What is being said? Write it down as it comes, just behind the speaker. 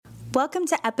Welcome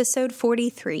to episode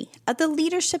 43 of the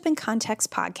Leadership in Context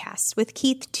podcast with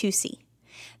Keith Tusey.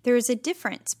 There is a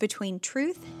difference between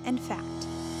truth and fact.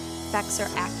 Facts are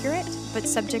accurate, but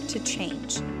subject to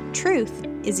change. Truth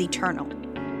is eternal.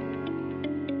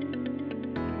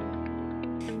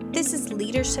 This is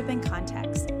Leadership in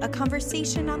Context, a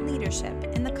conversation on leadership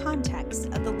in the context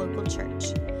of the local church.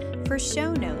 For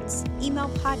show notes, email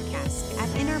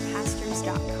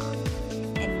podcast@innerpastors.com.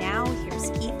 And now here's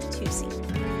Keith Tusey.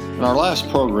 In our last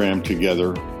program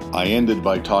together, I ended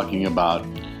by talking about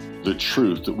the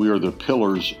truth, that we are the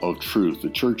pillars of truth. The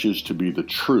church is to be the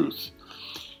truth.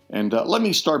 And let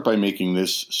me start by making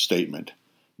this statement.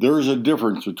 There is a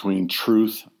difference between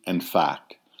truth and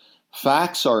fact.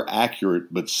 Facts are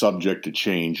accurate but subject to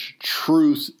change.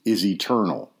 Truth is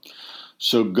eternal.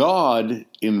 So God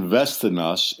invests in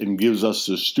us and gives us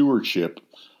the stewardship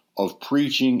of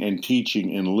preaching and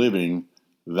teaching and living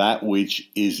that which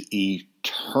is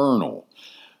eternal.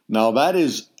 Now that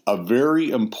is a very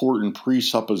important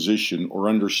presupposition or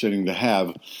understanding to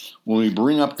have when we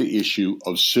bring up the issue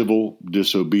of civil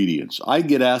disobedience. I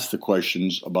get asked the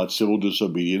questions about civil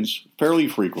disobedience fairly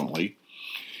frequently,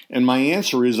 and my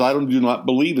answer is I do not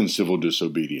believe in civil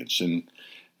disobedience. And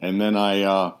then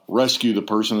I rescue the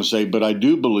person and say, but I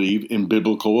do believe in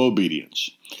biblical obedience.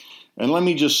 And let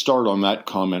me just start on that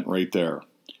comment right there.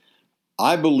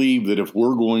 I believe that if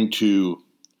we're going to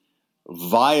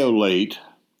violate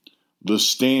the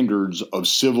standards of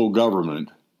civil government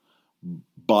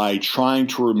by trying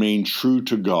to remain true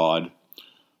to God,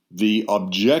 the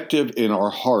objective in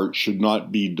our heart should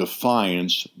not be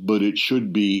defiance, but it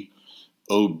should be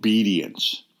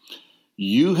obedience.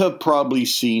 You have probably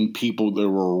seen people that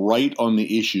were right on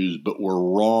the issues, but were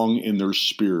wrong in their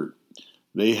spirit.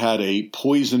 They had a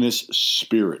poisonous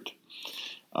spirit.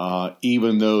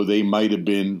 Even though they might have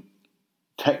been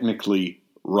technically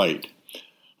right.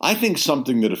 I think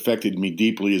something that affected me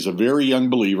deeply as a very young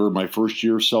believer, my first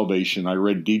year of salvation, I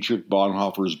read Dietrich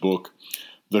Bonhoeffer's book,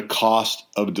 The Cost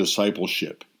of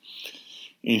Discipleship.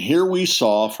 And here we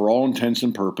saw, for all intents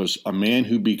and purpose, a man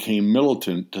who became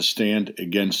militant to stand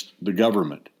against the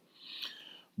government.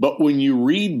 But when you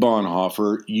read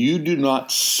Bonhoeffer, you do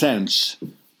not sense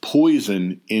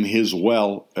poison in his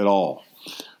well at all,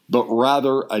 but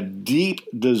rather a deep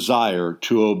desire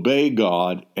to obey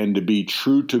God and to be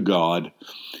true to God,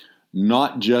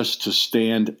 not just to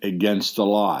stand against the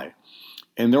lie.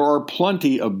 And there are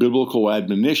plenty of biblical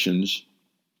admonitions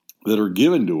that are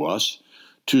given to us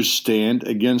to stand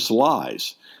against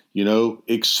lies.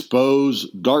 Expose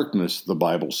darkness, the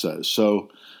Bible says. So,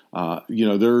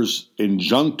 there's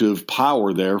injunctive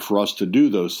power there for us to do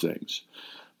those things.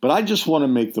 But I just want to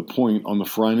make the point on the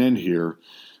front end here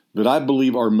that I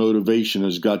believe our motivation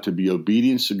has got to be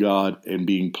obedience to God and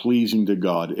being pleasing to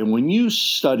God. And when you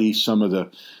study some of the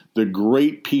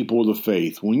great people of the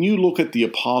faith, when you look at the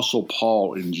Apostle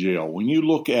Paul in jail, when you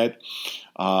look at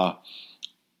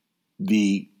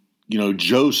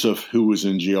Joseph who was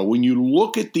in jail, when you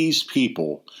look at these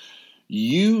people,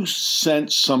 you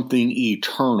sense something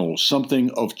eternal, something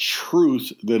of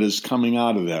truth that is coming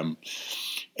out of them.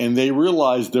 And they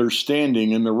realize they're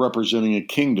standing and they're representing a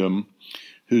kingdom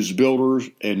whose builder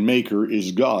and maker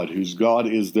is God, whose God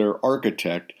is their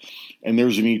architect, and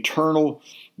there's an eternal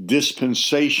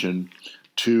dispensation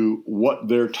to what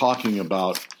they're talking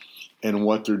about and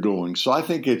what they're doing. So I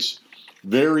think it's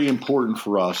very important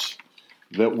for us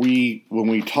that when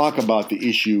we talk about the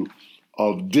issue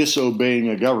of disobeying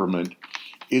a government,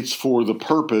 it's for the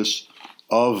purpose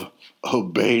of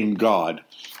obeying God,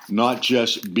 not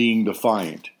just being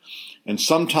defiant. And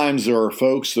sometimes there are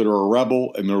folks that are a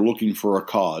rebel and they're looking for a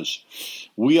cause.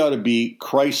 We ought to be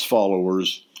Christ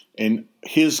followers, and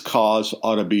his cause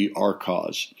ought to be our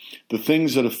cause. The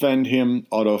things that offend him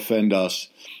ought to offend us,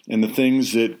 and the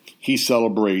things that he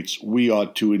celebrates, we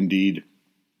ought to indeed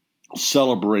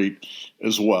celebrate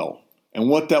as well. And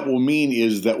what that will mean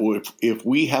is that if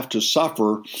we have to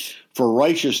suffer for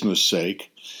righteousness'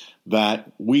 sake,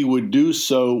 that we would do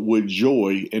so with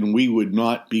joy and we would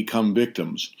not become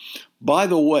victims. By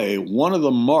the way, one of the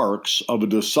marks of a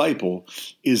disciple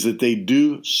is that they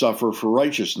do suffer for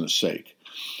righteousness' sake.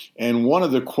 And one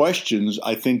of the questions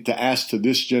I think to ask to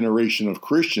this generation of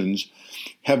Christians,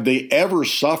 have they ever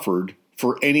suffered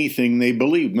for anything they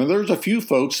believe? Now, there's a few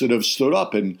folks that have stood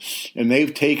up and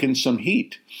they've taken some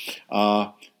heat.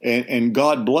 And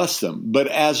God bless them. But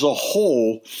as a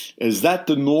whole, is that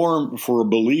the norm for a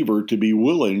believer to be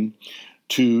willing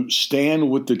to stand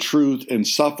with the truth and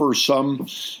suffer some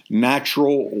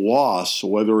natural loss,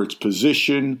 whether it's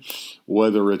position,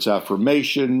 whether it's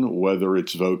affirmation, whether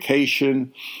it's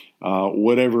vocation,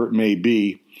 whatever it may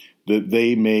be, that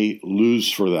they may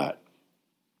lose for that?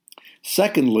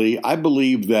 Secondly, I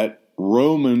believe that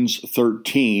Romans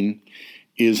 13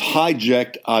 is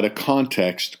hijacked out of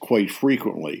context quite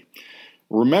frequently.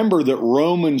 Remember that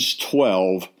Romans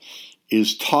 12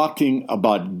 is talking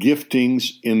about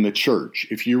giftings in the church.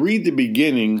 If you read the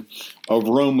beginning of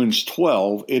Romans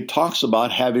 12, it talks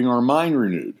about having our mind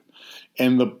renewed.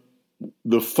 And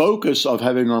the focus of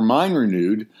having our mind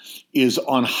renewed is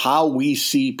on how we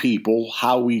see people,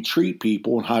 how we treat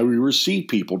people, and how we receive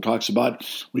people. It talks about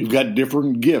we've got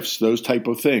different gifts, those type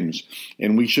of things.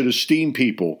 And we should esteem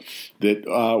people,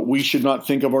 that we should not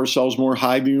think of ourselves more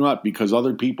highly than not because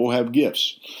other people have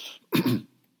gifts.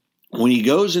 When he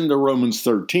goes into Romans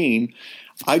 13,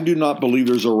 I do not believe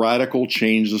there's a radical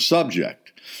change of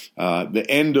subject. The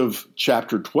end of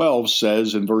chapter 12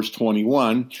 says in verse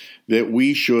 21 that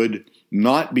we should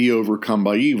not be overcome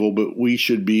by evil, but we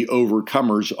should be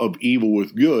overcomers of evil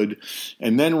with good.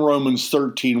 And then Romans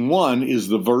 13:1 is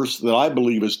the verse that I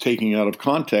believe is taken out of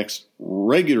context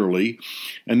regularly,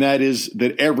 and that is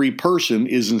that every person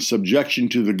is in subjection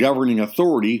to the governing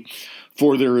authority,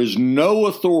 for there is no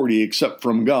authority except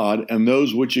from God, and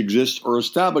those which exist are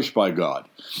established by God.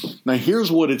 Now here's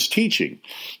what it's teaching.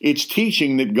 It's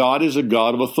teaching that God is a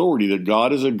God of authority, that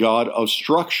God is a God of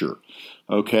structure.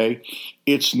 Okay?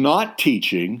 It's not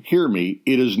teaching, hear me,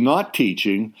 it is not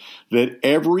teaching that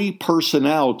every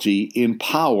personality in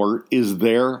power is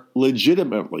there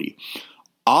legitimately.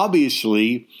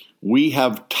 Obviously, we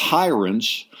have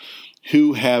tyrants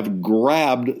who have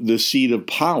grabbed the seat of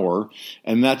power,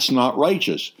 and that's not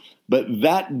righteous. But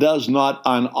that does not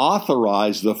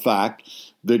unauthorize the fact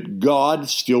that God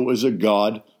still is a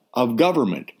God of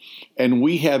government. And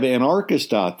we have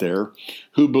anarchists out there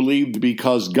who believe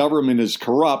because government is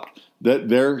corrupt that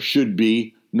there should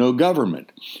be no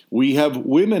government. We have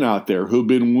women out there who've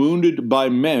been wounded by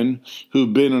men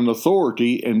who've been in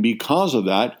authority, and because of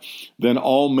that, then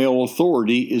all male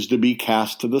authority is to be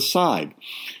cast to the side.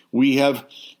 We have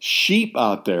sheep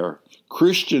out there,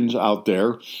 Christians out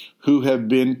there, who have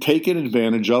been taken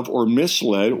advantage of or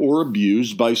misled or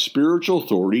abused by spiritual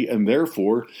authority, and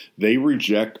therefore they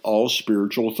reject all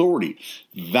spiritual authority.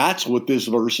 That's what this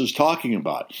verse is talking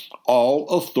about. All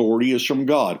authority is from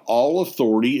God. All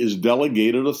authority is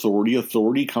delegated authority.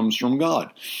 Authority comes from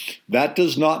God. That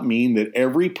does not mean that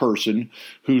every person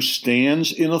who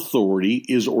stands in authority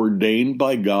is ordained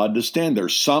by God to stand there.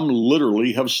 Some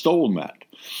literally have stolen that.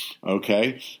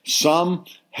 Okay? Some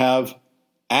have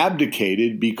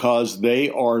abdicated because they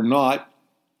are not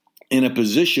in a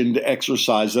position to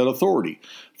exercise that authority.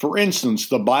 For instance,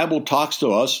 the Bible talks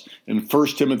to us in 1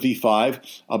 Timothy 5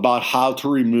 about how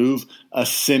to remove a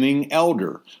sinning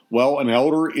elder. Well, an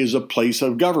elder is a place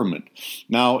of government.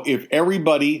 Now, if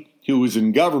everybody who was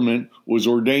in government was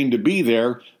ordained to be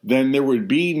there, then there would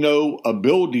be no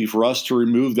ability for us to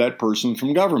remove that person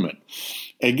from government.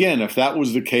 Again, if that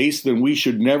was the case, then we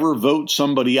should never vote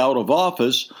somebody out of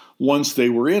office once they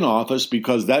were in office,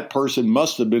 because that person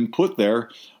must have been put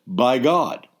there by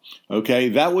God. Okay,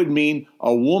 that would mean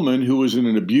a woman who was in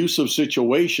an abusive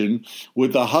situation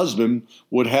with a husband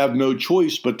would have no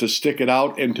choice but to stick it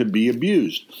out and to be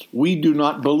abused. We do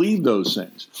not believe those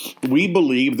things. We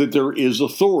believe that there is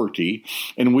authority,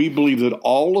 and we believe that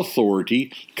all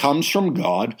authority comes from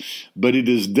God, but it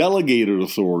is delegated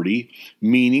authority,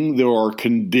 meaning there are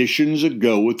conditions that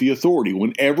go with the authority.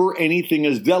 Whenever anything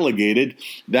is delegated,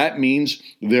 that means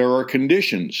there are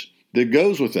conditions that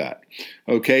goes with that.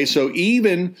 Okay, so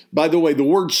even, by the way, the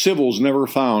word civil is never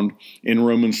found in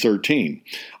Romans 13.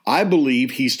 I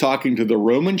believe he's talking to the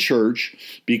Roman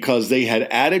church because they had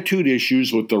attitude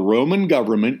issues with the Roman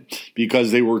government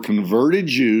because they were converted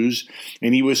Jews,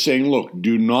 and he was saying, look,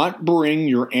 do not bring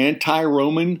your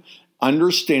anti-Roman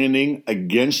understanding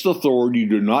against authority.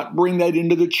 Do not bring that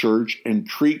into the church and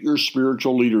treat your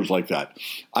spiritual leaders like that.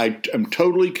 I am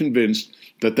totally convinced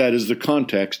that that is the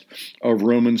context of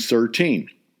Romans 13.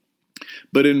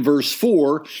 But in verse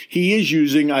 4, he is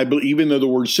using, I believe, even though the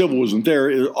word civil isn't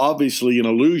there, is obviously an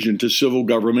allusion to civil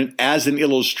government as an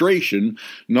illustration,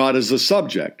 not as a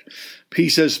subject. He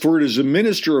says, for it is a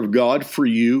minister of God for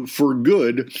you for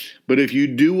good, but if you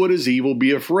do what is evil,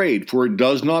 be afraid, for it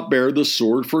does not bear the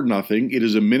sword for nothing. It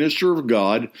is a minister of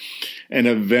God, an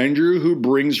avenger who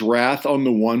brings wrath on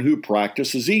the one who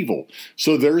practices evil.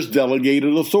 So there's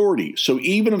delegated authority. So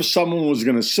even if someone was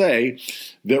going to say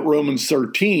that Romans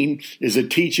 13 is a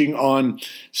teaching on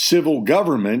civil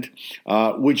government,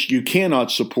 which you cannot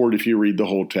support if you read the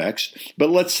whole text, but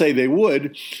let's say they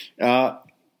would,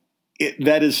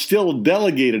 that is still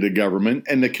delegated to government,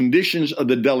 and the conditions of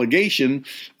the delegation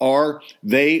are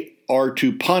they are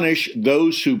to punish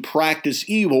those who practice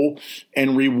evil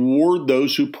and reward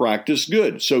those who practice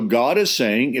good. So God is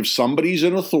saying if somebody's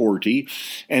in authority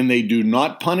and they do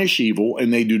not punish evil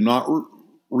and they do not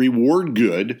reward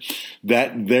good,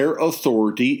 that their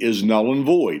authority is null and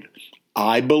void.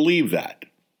 I believe that.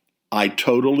 I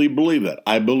totally believe that.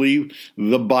 I believe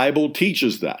the Bible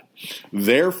teaches that.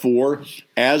 Therefore,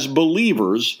 as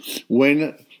believers,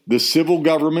 when the civil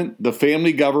government, the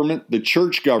family government, the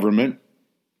church government,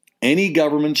 any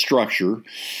government structure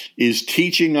is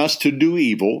teaching us to do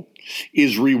evil,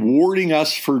 is rewarding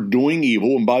us for doing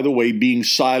evil, and by the way, being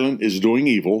silent is doing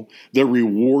evil, they're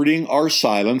rewarding our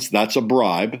silence, that's a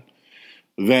bribe,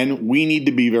 then we need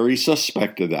to be very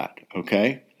suspect of that,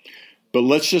 okay? But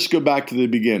let's just go back to the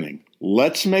beginning.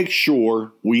 Let's make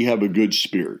sure we have a good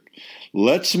spirit.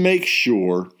 Let's make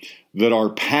sure that our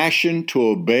passion to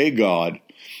obey God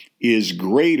is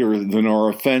greater than our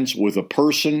offense with a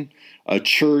person, a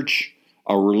church,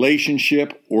 a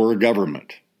relationship, or a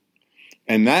government.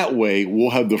 And that way,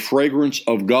 we'll have the fragrance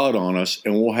of God on us,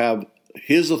 and we'll have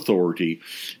His authority,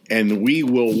 and we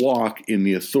will walk in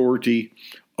the authority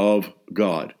of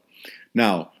God.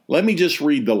 Now, let me just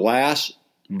read the last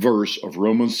verse of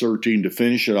Romans 13 to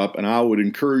finish it up, and I would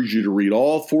encourage you to read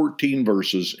all 14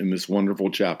 verses in this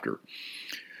wonderful chapter.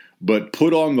 But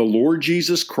put on the Lord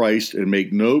Jesus Christ and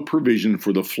make no provision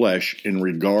for the flesh in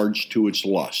regards to its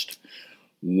lust.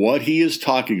 What he is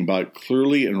talking about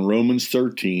clearly in Romans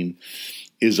 13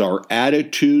 is our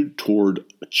attitude toward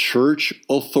church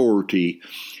authority,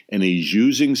 and he's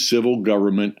using civil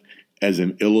government as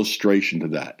an illustration to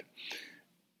that.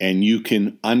 And you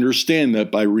can understand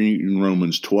that by reading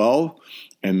Romans 12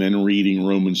 and then reading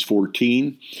Romans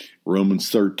 14.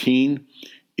 Romans 13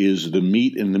 is the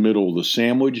meat in the middle of the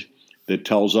sandwich that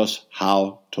tells us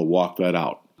how to walk that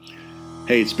out.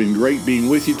 Hey, it's been great being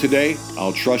with you today.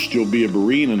 I'll trust you'll be a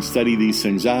Berean and study these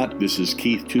things out. This is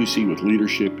Keith Tusey with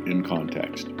Leadership in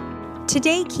Context.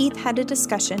 Today, Keith had a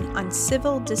discussion on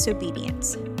civil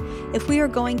disobedience. If we are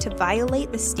going to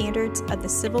violate the standards of the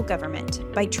civil government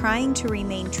by trying to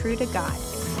remain true to God,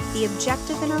 the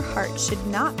objective in our heart should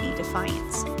not be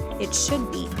defiance. It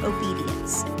should be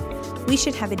obedience. We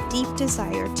should have a deep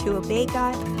desire to obey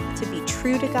God, to be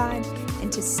true to God,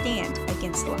 and to stand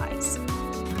against lies.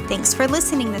 Thanks for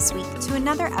listening this week to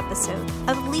another episode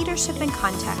of Leadership in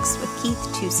Context with Keith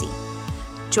Tusey.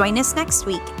 Join us next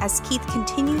week as Keith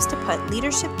continues to put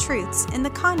leadership truths in the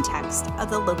context of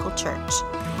the local church.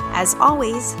 As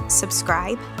always,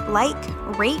 subscribe, like,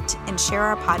 rate, and share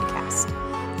our podcast.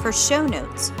 For show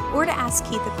notes or to ask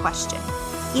Keith a question,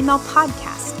 email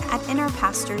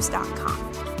podcast@innerpastors.com.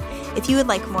 If you would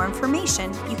like more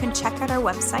information, you can check out our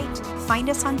website, find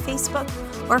us on Facebook,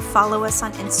 or follow us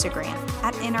on Instagram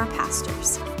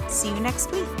 @innerpastors. See you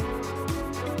next week.